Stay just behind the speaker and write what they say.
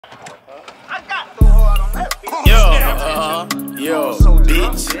Yo,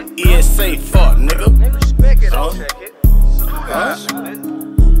 bitch, ESA, fuck, nigga.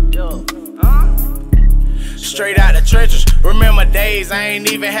 Straight out the trenches, remember days, I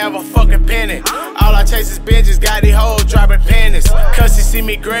ain't even have a fucking penny. All I chase is benches, got these hoes dropping pennies. Cause she see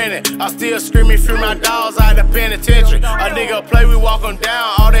me grinning, I still screaming through my dogs out the penitentiary. A nigga play, we walk them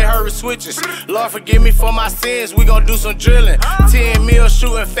down, all they heard was switches. Lord forgive me for my sins, we gon' do some drilling. 10 mil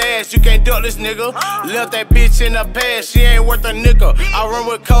shooting fast, you can't duck this nigga. Left that bitch in the past, she ain't worth a nickel. I run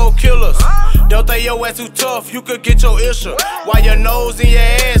with cold killers, don't think your ass too tough, you could get your issue. While your nose in your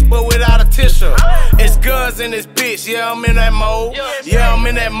ass, but without a tissue. It's guns in this bitch, yeah, I'm in that mode. Yeah, I'm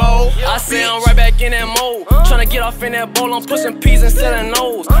in that mode. I say I'm right back in that mode. Tryna get off in that bowl, I'm pushing peas and selling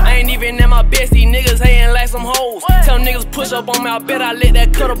nose. I ain't even at my best, these niggas hating like some hoes. Tell niggas push up on me, I bet I let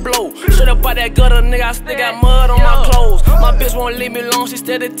that cutter blow. Straight up by that gutter, nigga, I still got mud on my clothes. My bitch won't leave me alone, she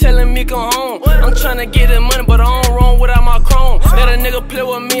steady telling me come home. I'm tryna get the money, but I don't run without my chrome. Let a nigga play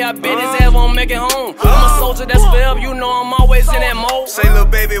with me, I bet his ass won't make it home. I'm a soldier that's forever, you know I'm always in that mode. Say little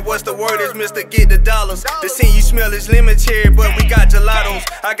baby, what's the word? It's Mr. Get the Dollars. The scene you smell is limited, but we got gelatos.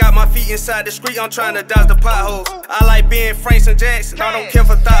 I got my feet inside the street, I'm trying to dodge the potholes. I like being Franks and Jackson, I don't care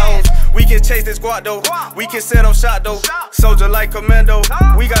for thoughts. We can chase this guap though, we can set up shot though. Soldier like commando,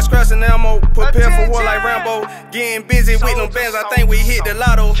 we got scraps and ammo. Prepare for war like Rambo. Getting busy with them bands, I think we hit the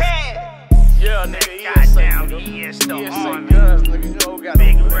lotto. Yeah, nigga, goddamn ESA guns, nigga, you know, got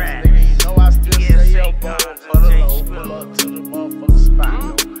big rap. Nigga, you know I still say yo, for the low, pull up to the motherfucking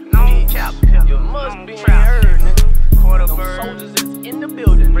spot. No cap, you must be heard, nigga. Quarter bird, soldiers is in the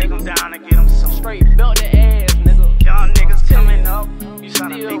building. Break them down and get them some straight belt the ass, nigga. Young niggas coming up, you still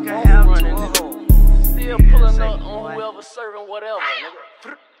tryna make a half running, to a nigga. hole. Still pulling up on whoever serving whatever,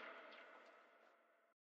 nigga.